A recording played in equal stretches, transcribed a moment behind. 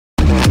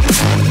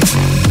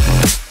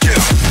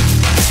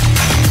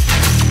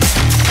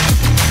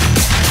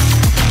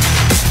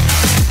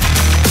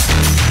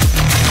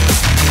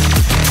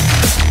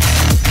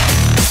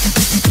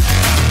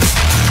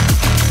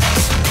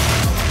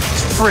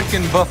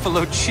freaking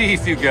Buffalo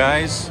Chief, you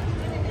guys.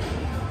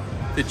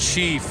 The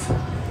Chief.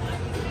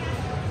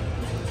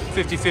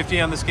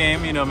 50-50 on this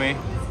game, you know me.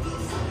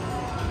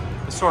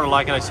 I sort of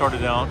like it, I sort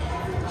of don't.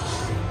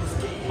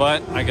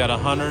 But I got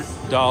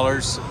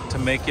 $100 to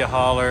make you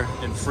holler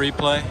in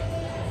Freeplay.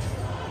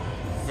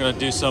 We're gonna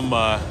do some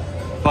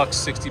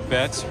 $1.60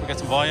 bets. We got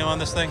some volume on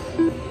this thing.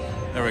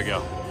 There we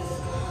go.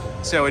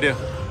 Let's see how we do.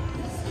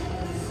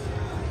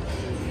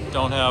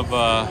 Don't have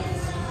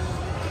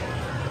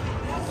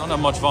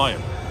much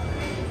volume.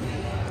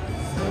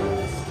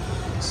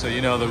 So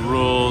you know the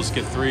rules.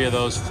 Get 3 of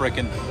those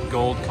frickin'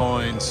 gold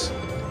coins.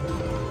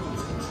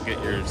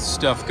 Get your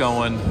stuff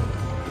going.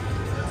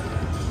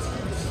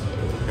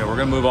 Yeah, we're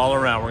gonna move all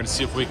around. We're gonna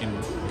see if we can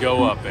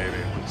go up, baby.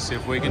 See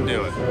if we can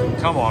do it.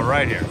 Come on,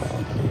 right here.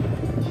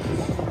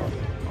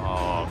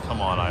 Oh,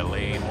 come on,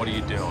 Eileen. What are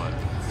you doing?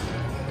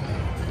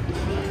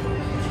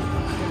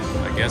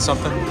 Did I get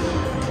something?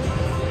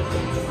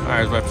 All right,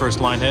 here's my first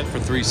line hit for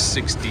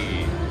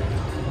 360.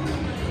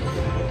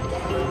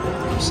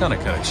 I'm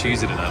sounding kind of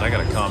cheesy tonight. I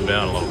gotta calm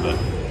down a little bit.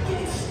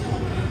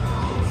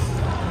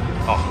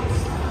 Oh.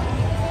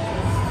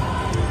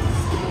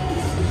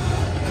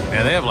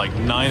 Man, they have like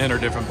 900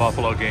 different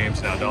Buffalo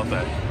games now, don't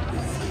they?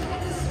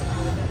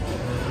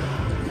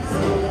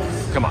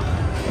 Come on.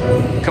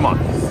 Come on.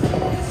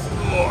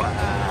 Oh.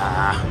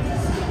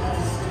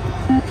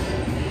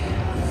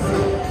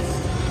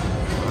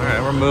 All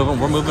right,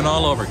 we're moving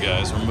all over,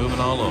 guys. We're moving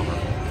all over.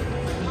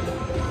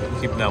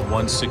 Keeping that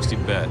 160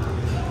 bet.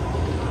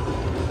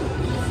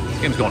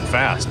 This game's going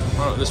fast.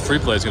 Oh, this free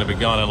play is going to be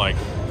gone in like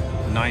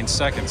 9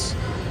 seconds.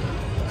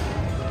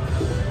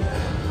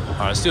 All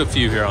right, let's do a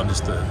few here on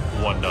just the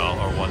 $1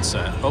 or 1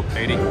 cent. Oh,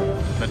 80.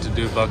 Meant to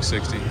do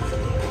 $1.60.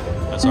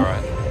 That's all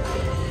right.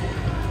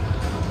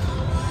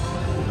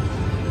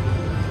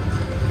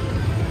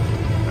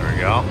 There we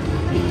go.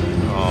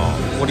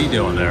 Oh, what are you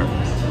doing there?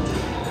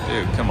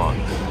 Dude, come on.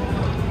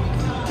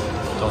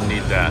 Don't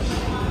need that.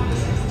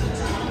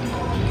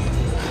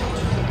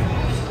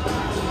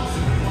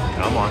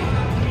 Come on.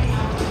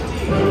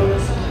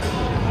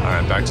 All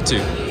right, back to 2.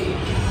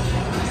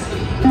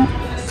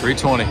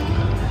 320.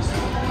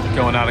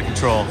 Going out of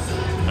control.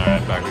 All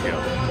right, back we go.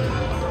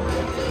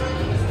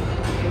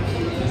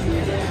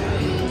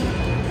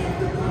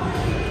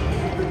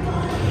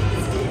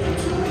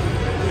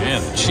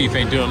 Man, the Chief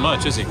ain't doing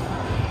much, is he?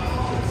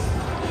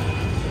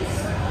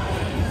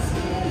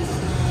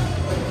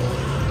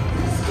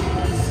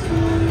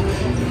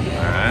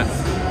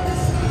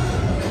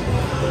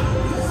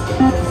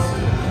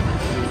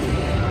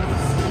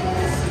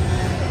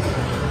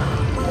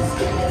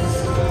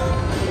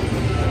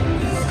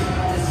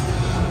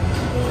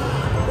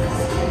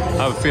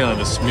 I have a feeling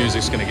this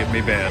music's gonna get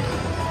me banned.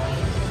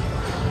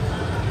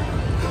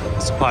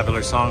 It's a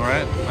popular song,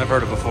 right? I've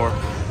heard it before.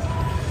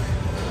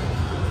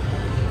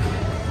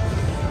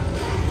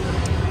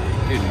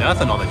 Dude,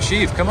 nothing on the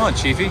Chief. Come on,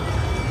 Chiefy.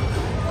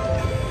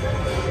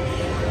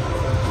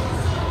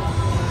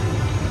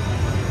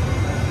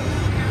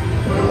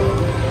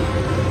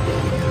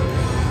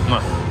 Come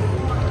on.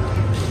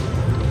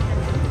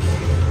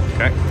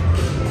 Okay.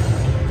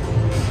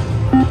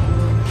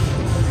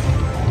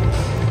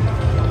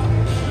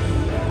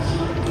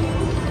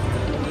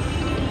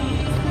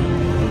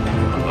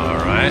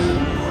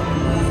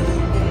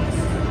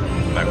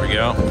 Back we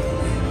go.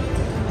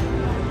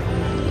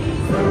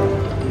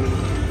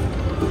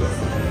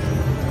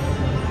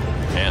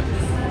 And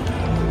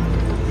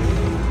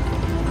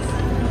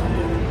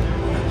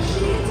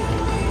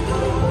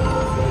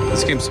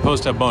this game's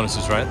supposed to have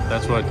bonuses, right?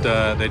 That's what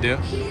they do?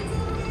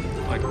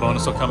 Like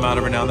bonus will come out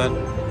every now and then,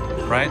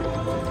 right?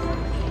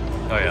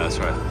 Oh yeah, that's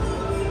right.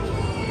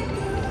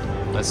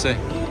 Let's see.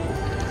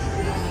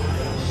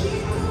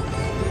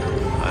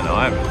 I know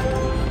I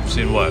haven't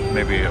seen what,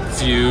 maybe a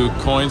few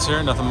coins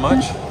here, nothing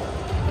much.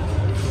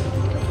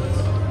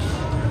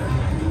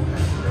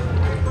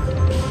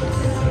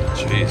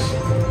 Jeez.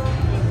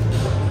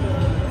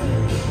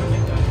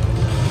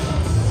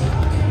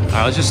 All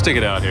right, let's just stick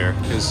it out here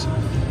because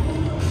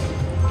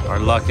our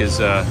luck is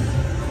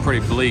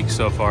pretty bleak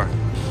so far.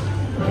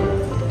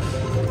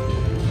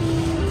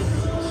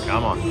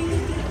 Come on.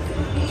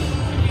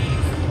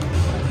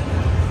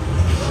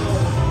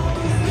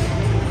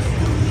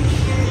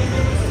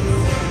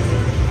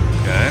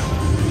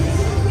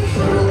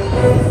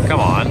 Come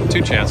on,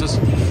 2 chances.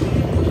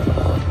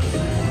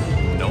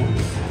 Nope.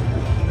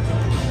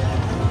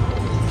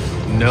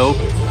 Nope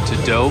to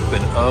dope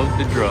and ugh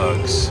to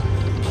drugs.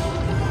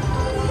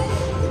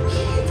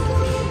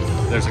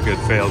 There's a good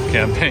failed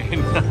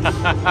campaign.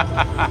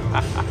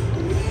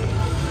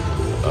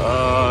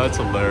 Oh, that's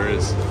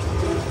hilarious.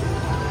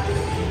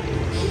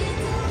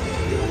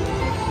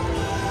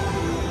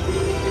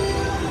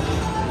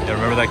 Yeah,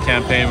 remember that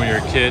campaign when you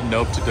were a kid?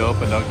 Nope to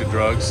dope and ugh to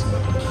drugs.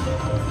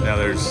 Now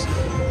there's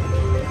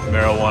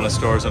marijuana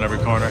stores on every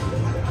corner.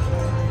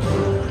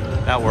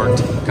 That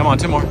worked. Come on,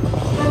 2 more.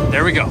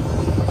 There we go.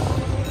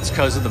 It's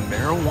because of the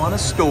marijuana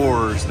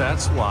stores.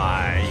 That's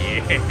why.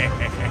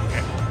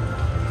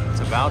 Yeah.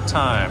 It's about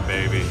time,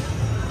 baby.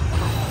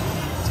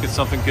 It's get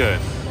something good.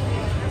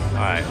 All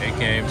right, 8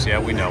 games. Yeah,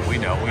 we know.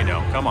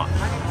 Come on.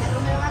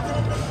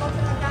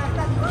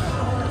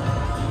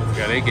 We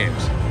got 8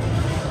 games.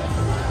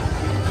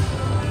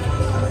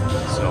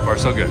 So far,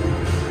 so good.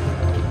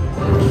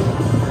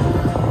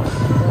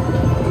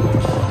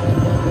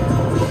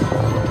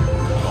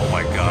 Oh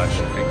my gosh.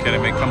 Are you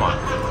kidding me? Come on.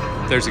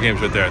 There's the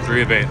games right there.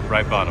 3 of 8,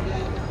 right bottom.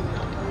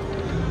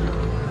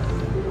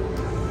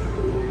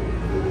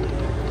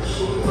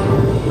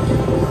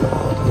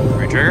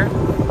 Trigger?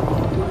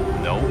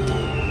 No.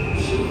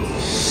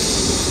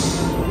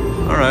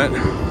 All right,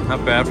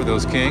 not bad for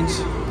those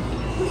kings.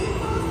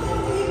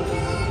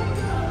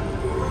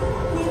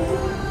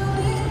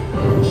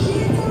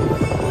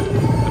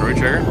 Three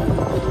trigger.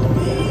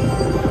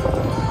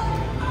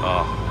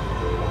 Oh.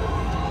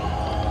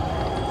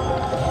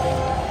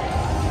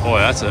 Boy,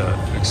 that's an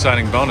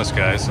exciting bonus,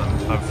 guys.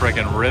 I'm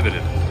freaking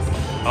riveted.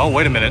 Oh,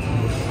 wait a minute.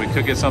 We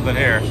could get something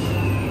here.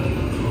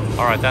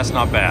 All right, that's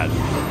not bad.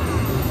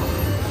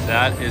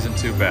 That isn't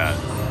too bad.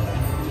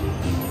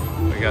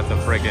 We got the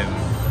friggin',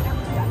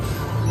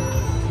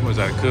 what was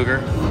that, a cougar?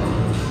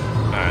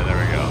 All right, there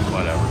we go,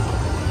 whatever.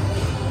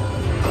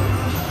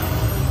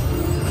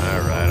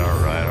 All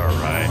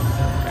right.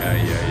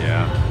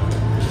 Yeah.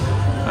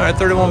 All right,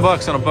 31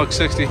 bucks on a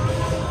 $1.60.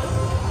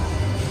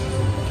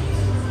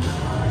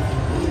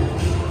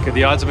 Okay,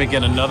 the odds of me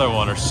getting another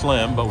one are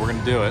slim, but we're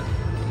gonna do it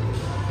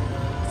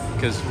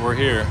because we're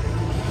here.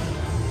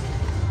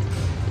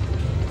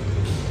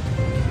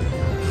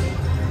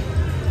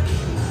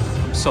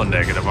 So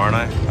negative, aren't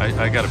I?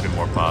 I gotta be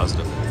more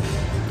positive. I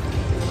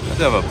have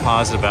to have a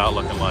positive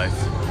outlook in life.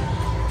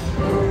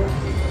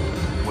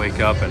 Wake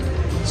up and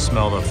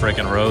smell the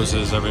freaking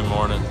roses every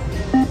morning.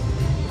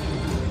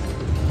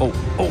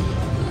 Oh,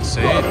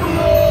 see?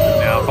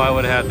 Now if I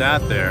would have had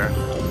that there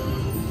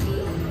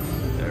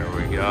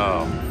we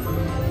go.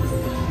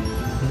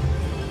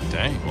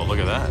 Dang, well look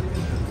at that.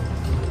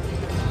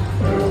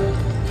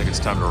 I think it's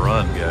time to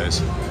run,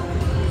 guys.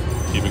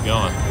 Keep it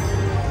going.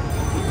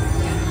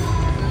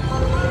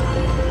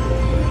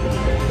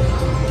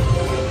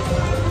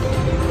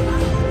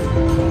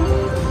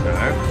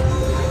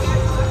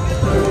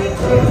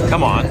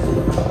 Come on.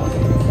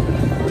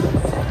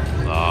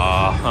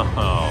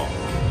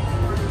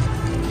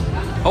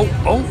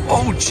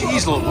 Oh,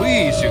 geez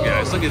Louise, you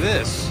guys. Look at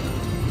this.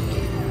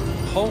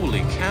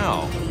 Holy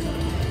cow.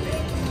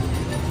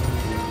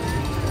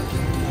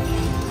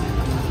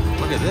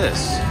 Look at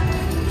this.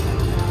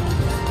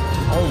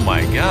 Oh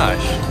my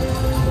gosh.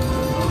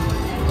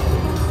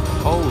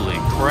 Holy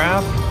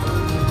crap.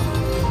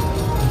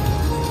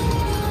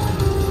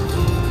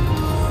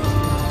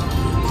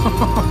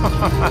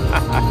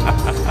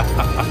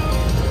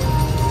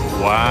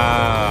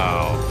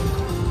 Wow.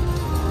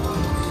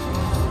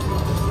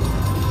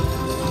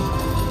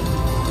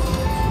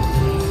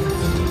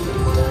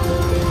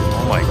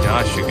 Oh my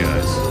gosh, you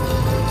guys.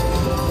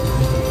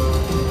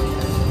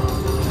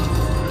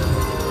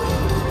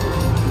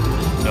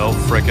 No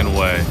frickin'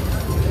 way.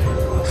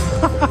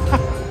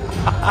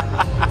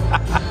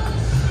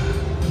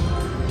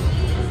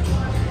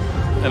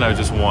 And I was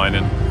just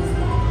whining.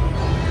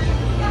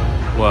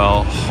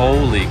 Well,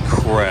 holy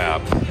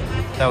crap.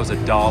 That was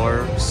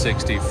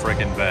 $1.60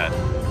 frickin' bet.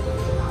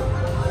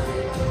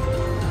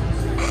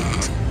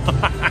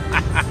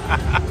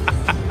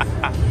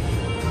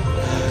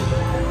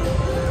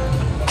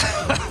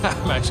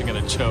 I'm actually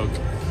gonna choke.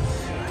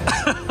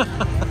 All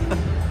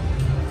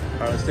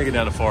right, let's take it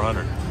down to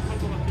 400.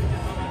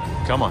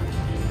 Come on.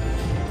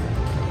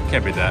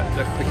 Can't be that.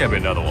 There can't be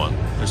another one.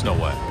 There's no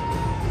way.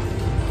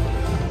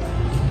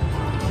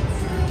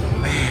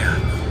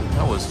 Man,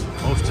 that was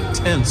most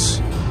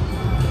intense.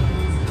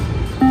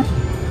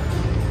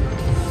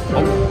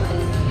 Oh,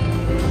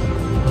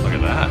 look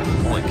at that.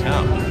 Holy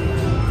cow.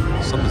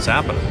 Something's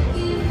happening.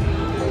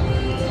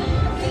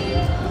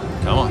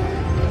 Come on.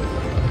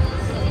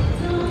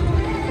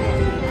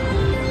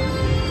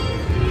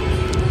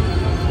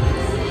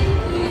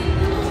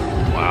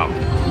 Wow.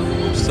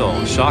 I'm still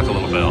in shock a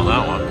little bit on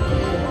that one.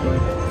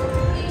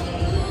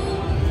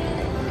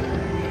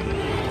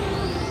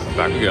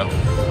 Back we go.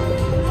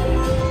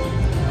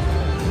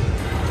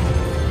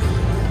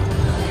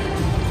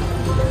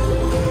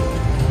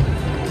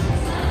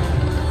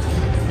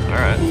 All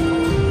right.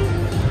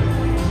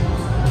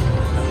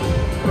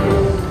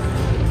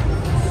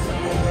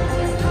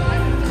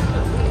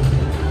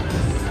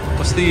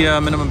 What's the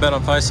minimum bet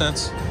on 5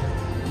 cents?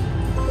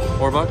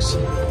 $4? All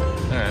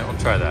right, we'll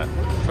try that.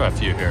 Try a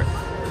few here.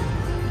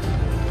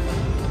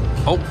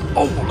 Oh,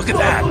 look at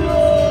that.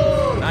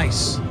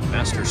 Nice.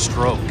 Master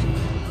stroke.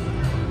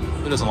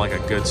 Who doesn't like a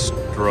good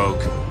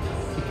stroke?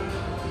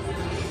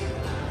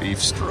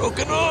 Beef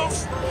stroking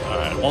off. All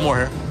right, one more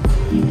here.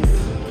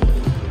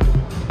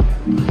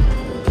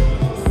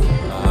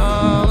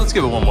 Let's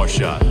give it one more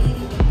shot. All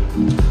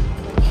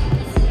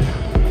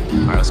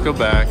right, let's go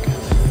back.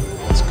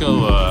 Let's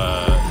go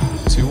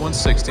to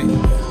 160.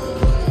 I'm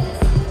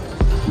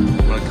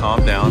gonna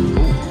calm down.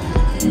 Ooh.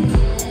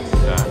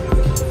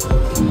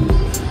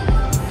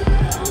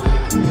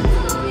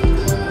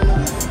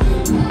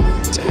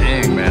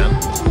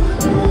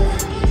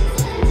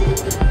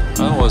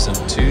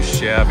 wasn't too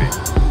shabby.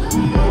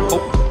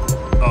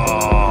 Oh.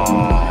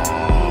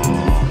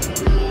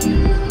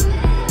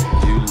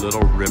 You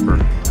little ripper.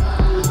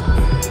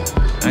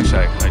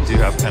 Actually, I do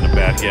have kind of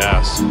bad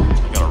gas.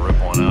 I'm gonna rip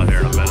one out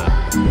here in a minute.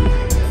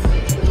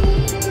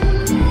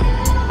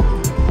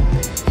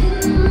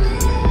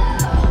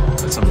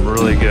 That's some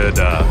really good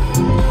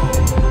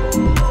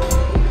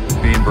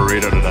bean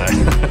burrito tonight.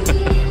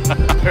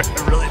 I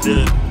really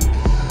did.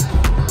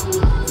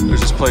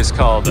 There's this place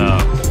called,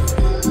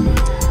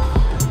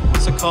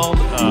 what's it called?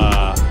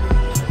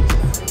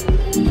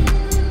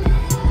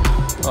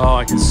 Oh,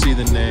 I can see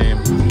the name.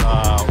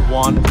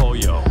 Juan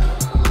Pollo.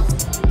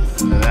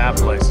 That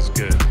place is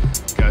good.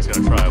 You guys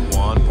gotta try it.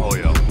 Juan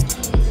Pollo.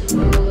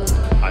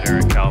 Out here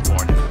in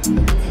California.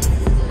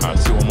 Alright,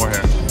 let's do one more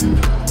here.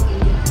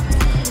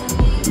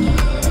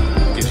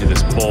 Gives you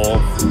this bowl.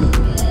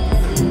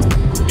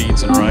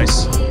 Beans and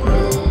rice.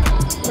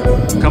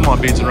 Come on,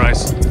 beans and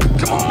rice.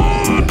 Come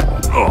on!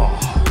 Oh.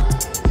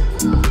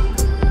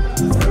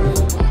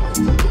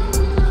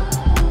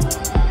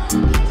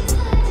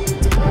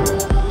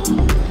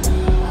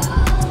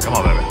 Come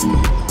on, baby.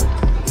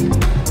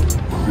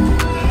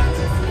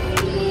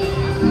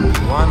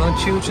 Why don't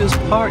you just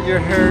part your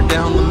hair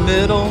down the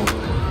middle?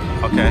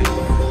 Okay.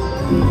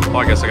 Oh,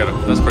 I guess I gotta,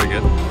 that's pretty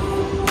good.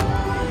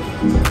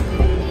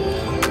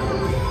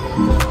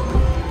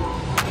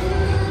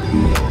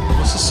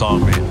 What's the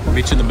song mean?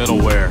 Meet you in the middle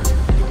where?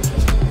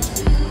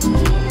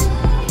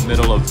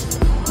 Middle of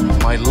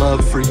my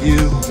love for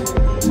you.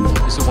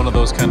 Is it one of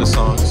those kind of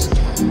songs?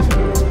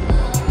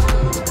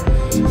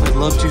 I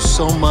loved you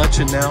so much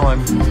and now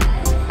I'm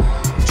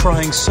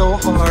trying so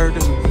hard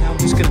and now I'm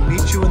just gonna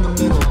meet you in the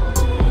middle.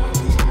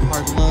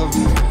 Our love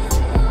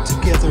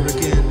together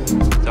again. Is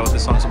that what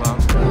this song's about?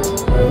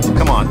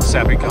 Come on,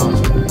 Sappy Con.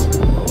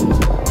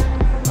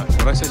 What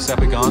did I say?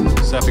 Sappy Con?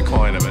 Sappy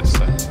Coin, I meant to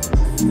say.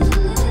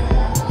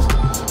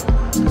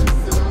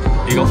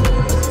 Eagle.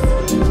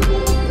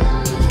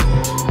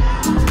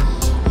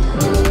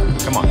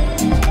 Come on.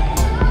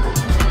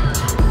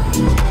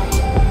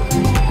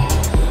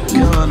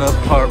 Gonna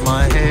part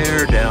my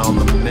hair down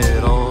the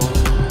middle.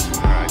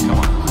 Alright, come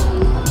on.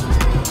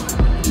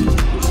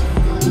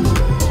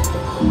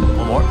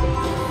 One more.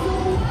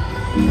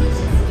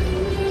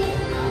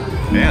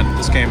 Man,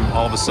 this game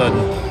all of a sudden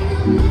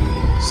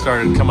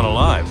started coming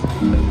alive.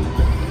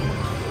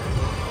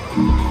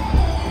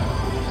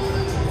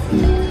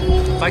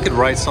 If I could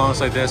write songs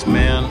like this,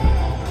 man,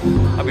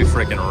 I'd be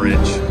freaking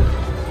rich.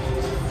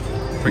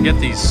 Forget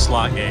these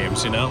slot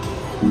games, you know?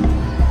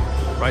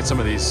 Write some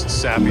of these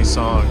sappy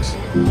songs.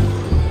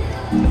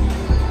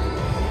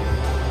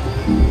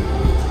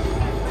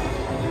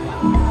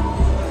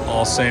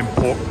 All same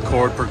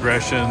chord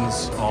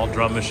progressions, all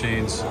drum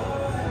machines.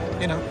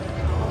 You know,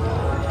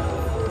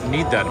 I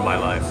need that in my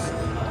life.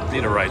 I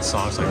need to write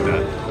songs like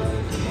that.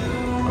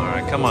 All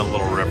right, come on,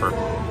 little ripper.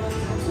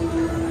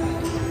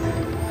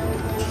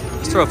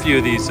 Let's throw a few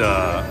of these,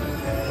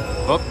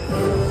 oh,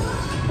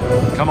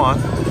 come on.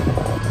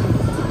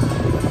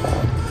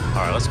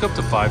 All right, let's go up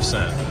to 5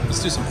 cents.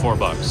 Let's do some $4.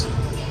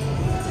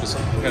 Just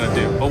gonna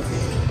do, oh,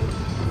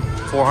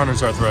 400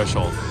 is our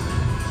threshold.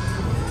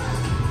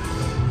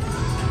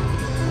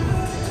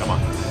 Come on.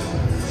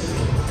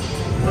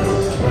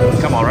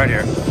 Come on, right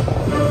here.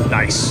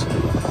 Nice.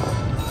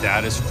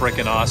 That is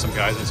freaking awesome,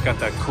 guys. It's got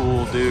that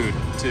cool dude,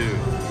 too.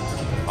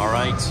 All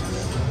right.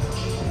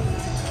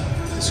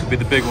 This could be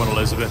the big one,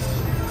 Elizabeth.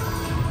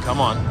 Come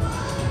on.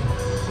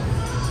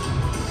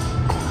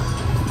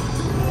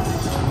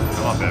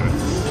 Come on, baby.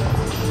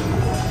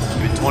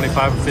 Maybe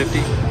 25 or 50,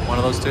 one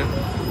of those two.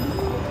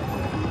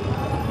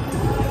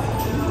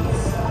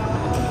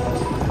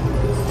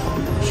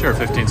 Sure,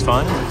 15's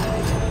fine.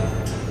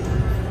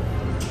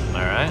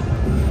 All right.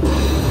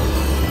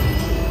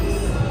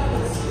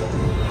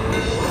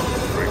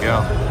 Here we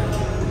go.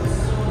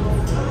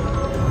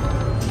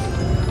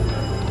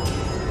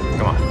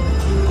 Come on.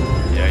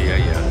 Yeah.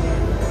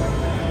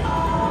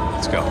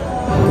 Let's go.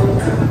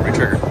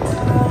 Re-trigger.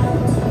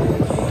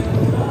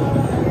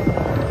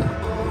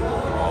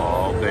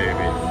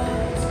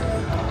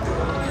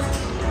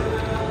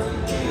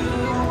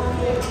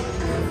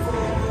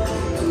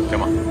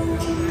 Come on.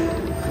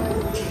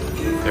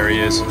 There he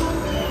is.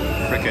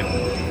 Frickin'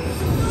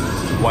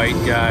 white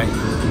guy.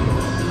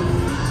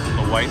 A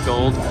white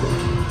gold.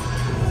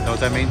 Know what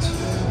that means?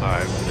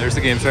 Alright, there's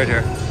the games right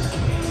here.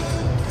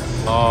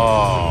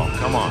 Oh,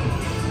 come on.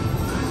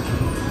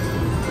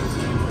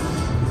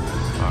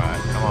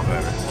 Alright, come on,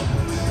 baby.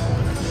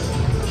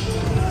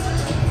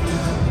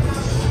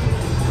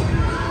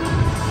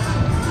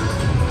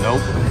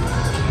 Nope.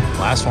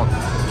 Last one.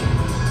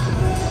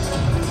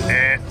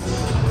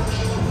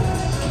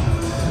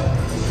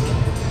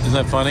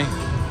 Isn't that funny?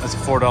 That's a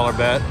 $4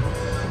 bet.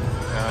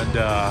 And,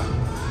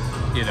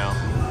 you know,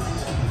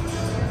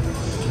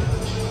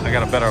 I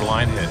got a better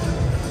line hit.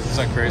 Isn't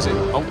that crazy?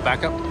 Oh,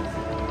 back up. All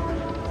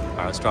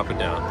right, let's drop it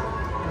down.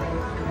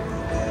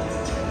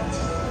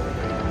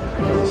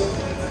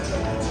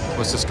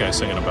 What's this guy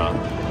singing about?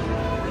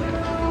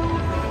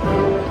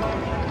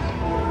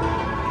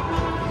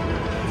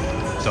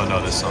 don't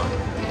know this song.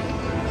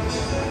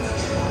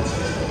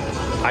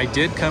 I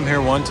did come here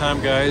one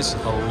time, guys,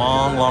 a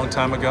long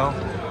time ago,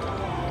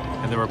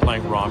 and they were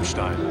playing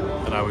Rammstein,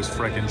 and I was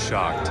freaking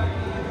shocked.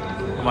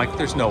 I'm like,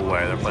 there's no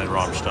way they're playing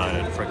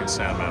Rammstein and freaking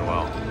San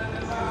Manuel.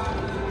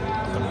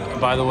 And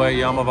by the way,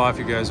 Yamava, if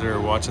you guys are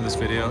watching this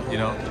video, you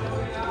know,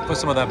 put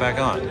some of that back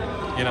on,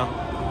 you know?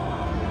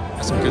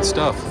 That's some good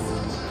stuff.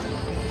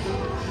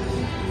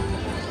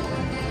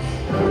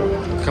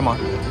 Come on.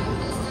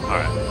 All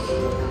right.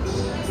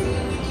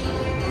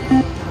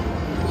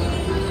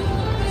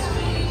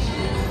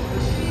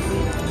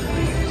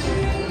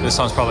 This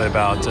song's probably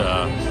about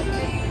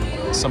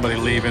somebody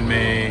leaving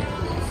me.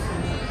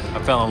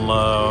 I fell in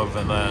love,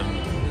 and then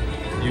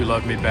you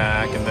loved me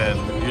back, and then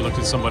you looked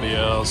at somebody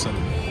else, and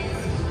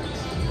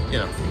you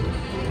know.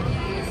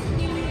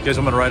 You guys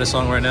want me to write a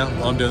song right now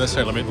while I'm doing this?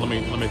 Here, let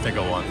me think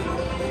of one.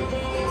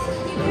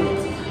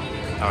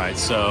 All right,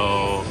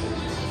 so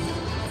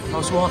I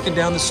was walking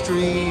down the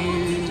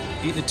street,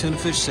 eating a tuna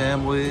fish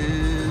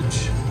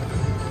sandwich,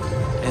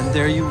 and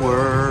there you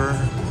were,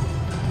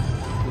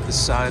 with a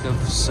side of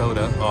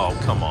soda. Oh,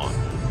 come on.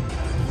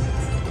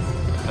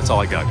 That's all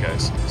I got,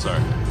 guys.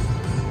 Sorry.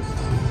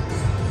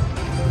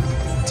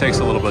 It takes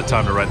a little bit of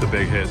time to write the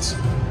big hits.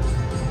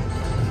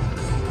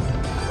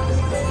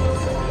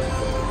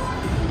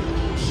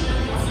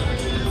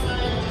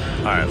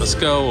 All right, let's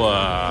go.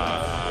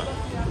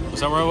 Was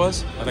that where I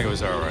was? I think it was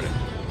there already.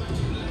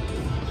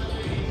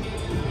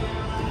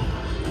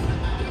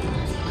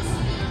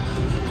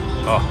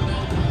 Oh.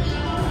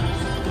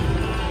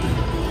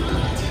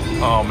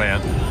 Oh,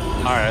 man.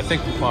 All right, I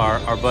think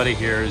our buddy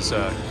here is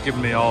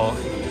giving me all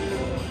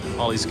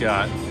he's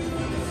got.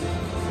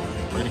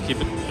 We're gonna keep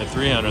it at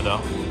 300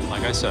 though,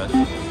 like I said.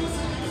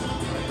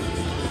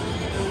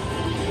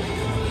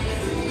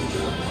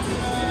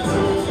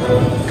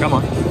 Come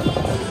on.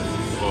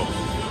 Whoa.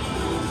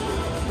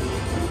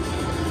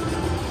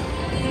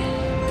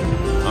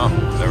 Oh,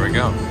 there we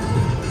go.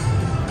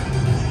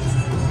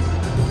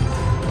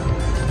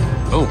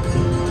 Oh.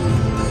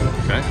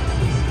 Okay.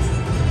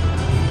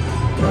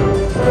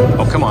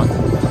 Oh, come on.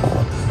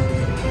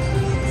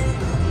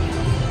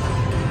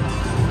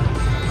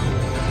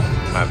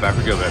 All right, back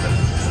we go, baby.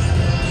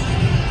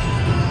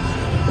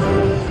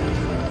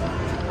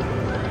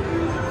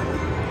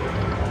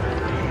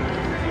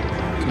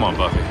 Come on,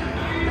 Buffy.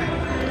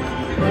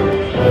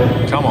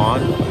 Come on.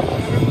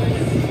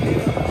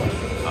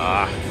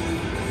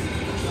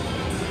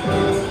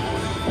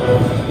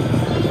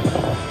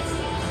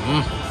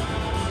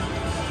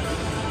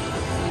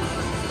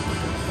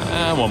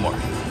 And one more.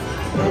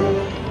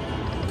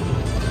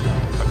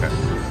 Okay.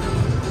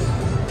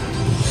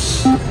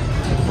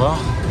 Well,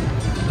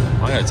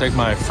 I gotta take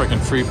my freaking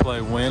free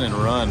play win and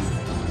run.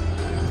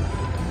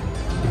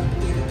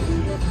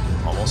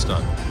 Almost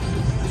done.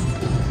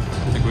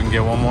 Think we can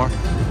get one more?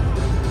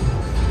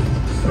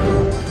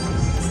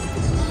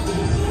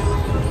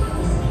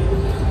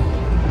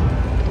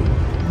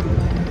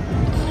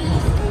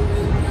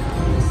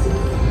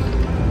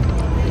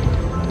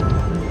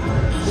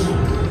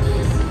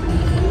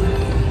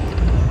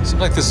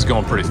 Seems like this is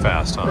going pretty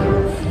fast, huh?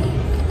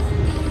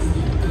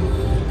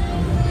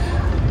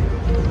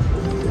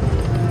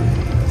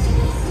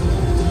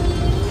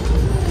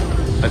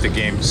 Like the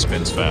game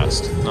spins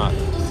fast. Not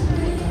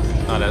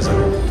as if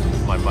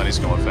my money's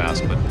going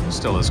fast, but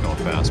still is going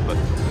fast. But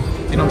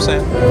you know what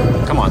I'm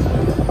saying? Come on.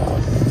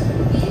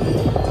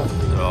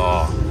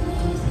 Oh.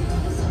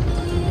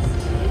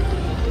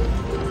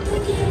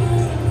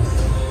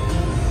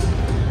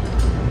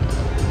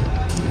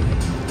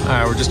 All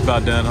right, we're just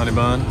about done, honey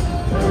bun.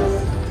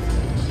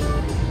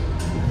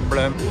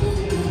 Blam.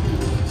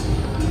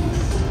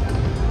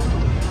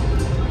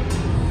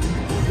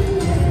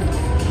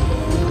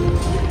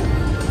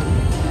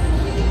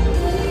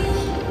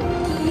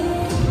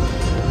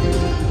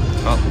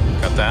 Oh,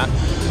 got that.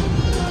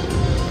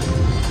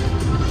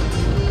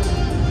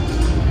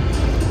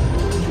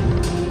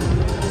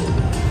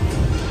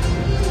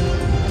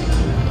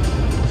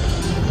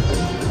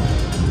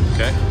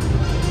 Okay.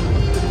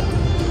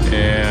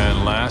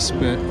 And last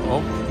bit.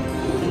 Oh,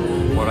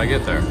 what'd I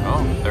get there?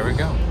 Oh, there we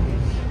go.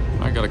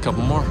 I got a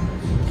couple more.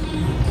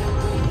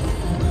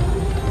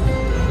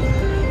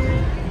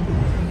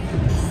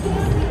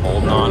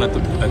 Holding on at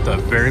the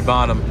very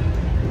bottom.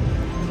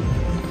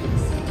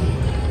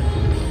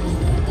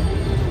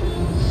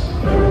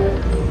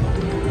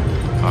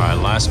 All right,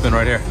 last spin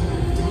right here.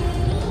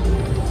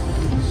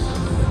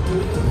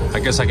 I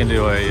guess I can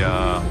do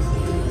a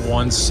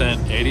 1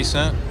 cent, 80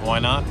 cent. Why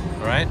not?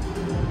 Right?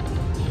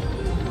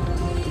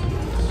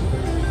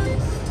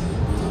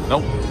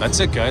 Nope, that's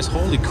it, guys.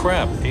 Holy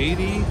crap,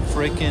 80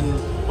 freaking,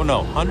 well,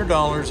 no,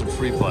 $100 in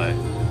free play.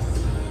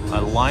 A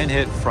line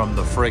hit from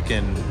the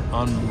freaking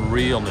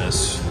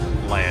unrealness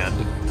land,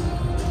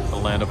 the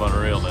land of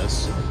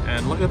unrealness.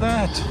 And look at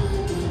that,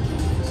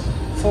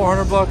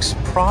 400 bucks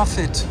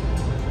profit.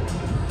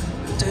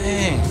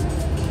 Dang.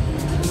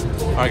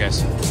 All right,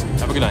 guys,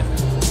 have a good night.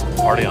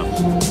 Party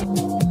on.